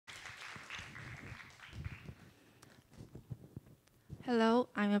Hello,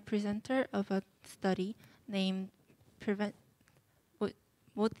 I'm a presenter of a study named Prevent what,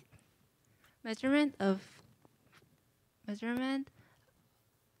 what Measurement of Measurement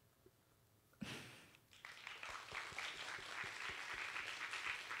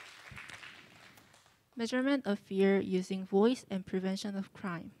Measurement of Fear Using Voice and Prevention of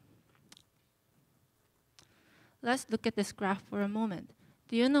Crime. Let's look at this graph for a moment.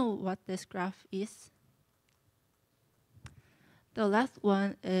 Do you know what this graph is? The left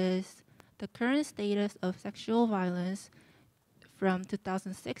one is the current status of sexual violence from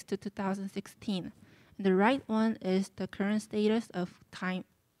 2006 to 2016. And the right one is the current status of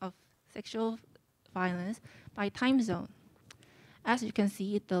sexual violence by time zone. As you can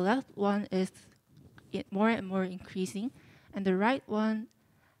see, the left one is more and more increasing, and the right one,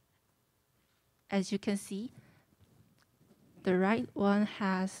 as you can see, the right one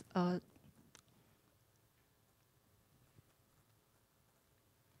has a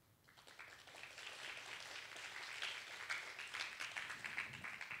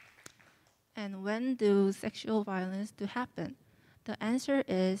And when do sexual violence do happen? The answer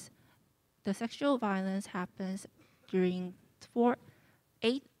is the sexual violence happens during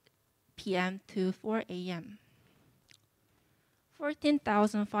 8 p.m. to 4 a.m.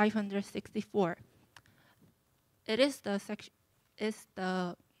 14,564. It is the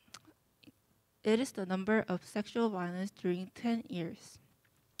number of sexual violence during 10 years.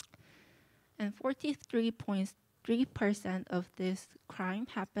 And 43.3% of this crime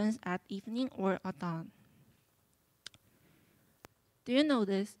happens at evening or at dawn. Do you know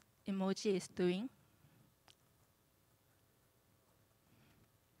this emoji is doing?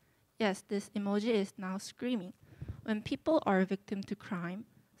 Yes, this emoji is now screaming. When people are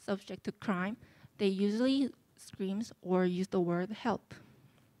subject to crime, they usually scream or use the word help.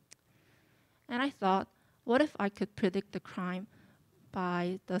 And I thought, what if I could predict the crime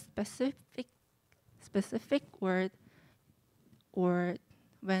by the specific word or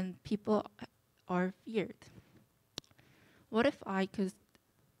when people are feared? What if I could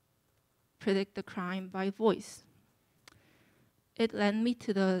predict the crime by voice? It led me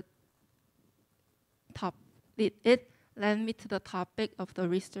to the topic of the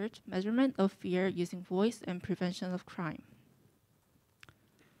research, measurement of fear using voice and prevention of crime.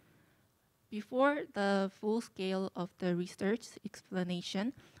 Before the full scale of the research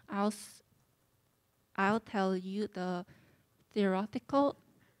explanation, I'll tell you the theoretical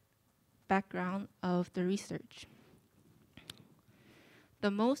background of the research.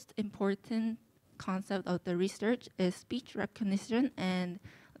 The most important concept of the research is speech recognition and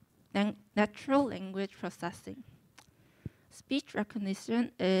natural language processing. Speech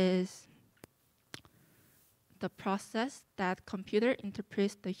recognition is the process that computer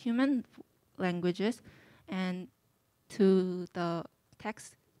interprets the human languages and to the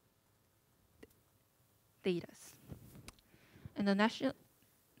text data. And the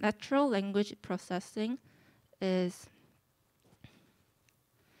natural language processing is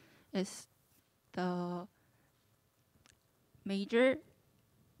the major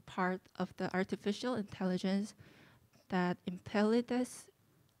part of the artificial intelligence that intelliges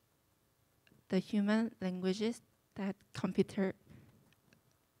the human languages that computer.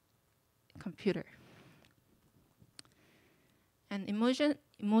 And emotion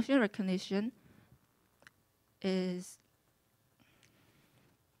recognition is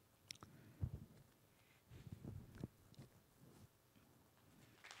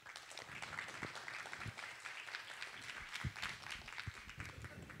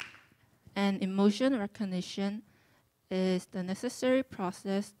the necessary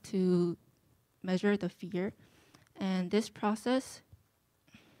process to measure the fear, and this process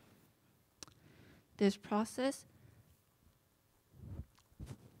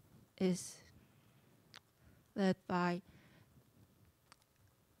is led by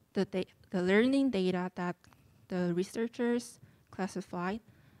the learning data that the researchers classified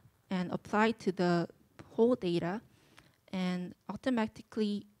and applied to the whole data and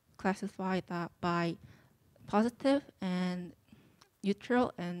automatically classify that by positive and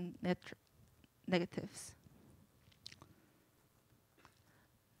neutral and negatives.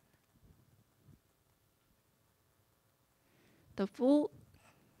 The full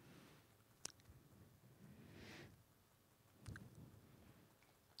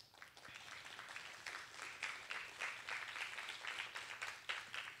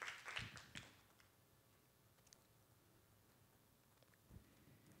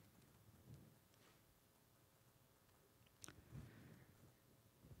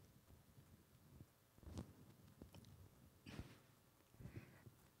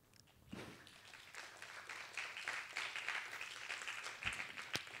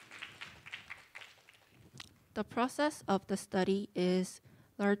The process of the study is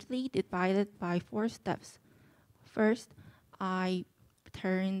largely divided by 4 steps. First, I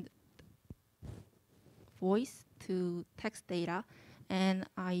turned voice to text data, and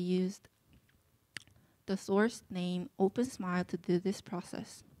I used the source name OpenSmile to do this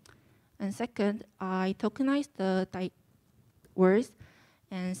process. And second, I tokenized the words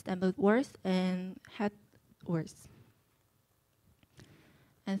and stemmed words and head words.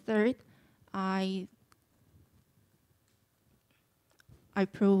 And third, I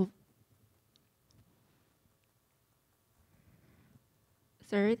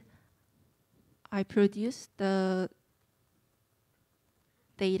produced the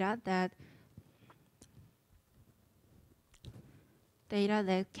data that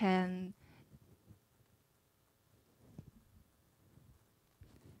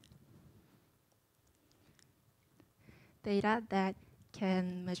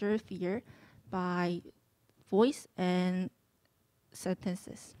can measure fear by voice and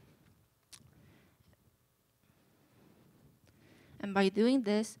sentences. And by doing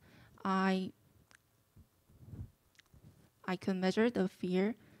this, I can measure the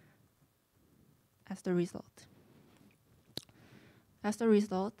fear as the result. As a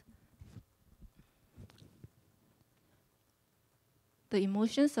result, the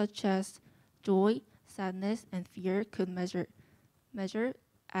emotions such as joy, sadness, and fear could measure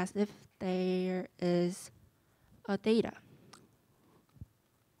as if there is a data.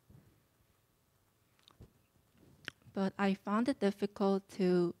 But I found it difficult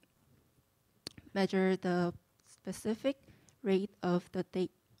to measure the specific rate of the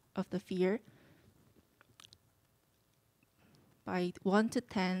fear by 1 to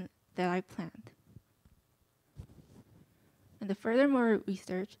 10 that I planned. And the furthermore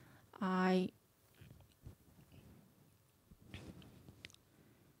research, I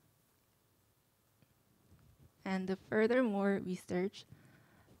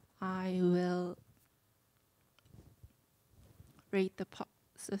will rate the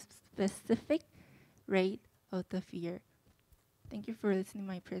specific rate of the fear. Thank you for listening to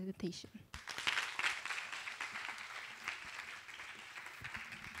my presentation.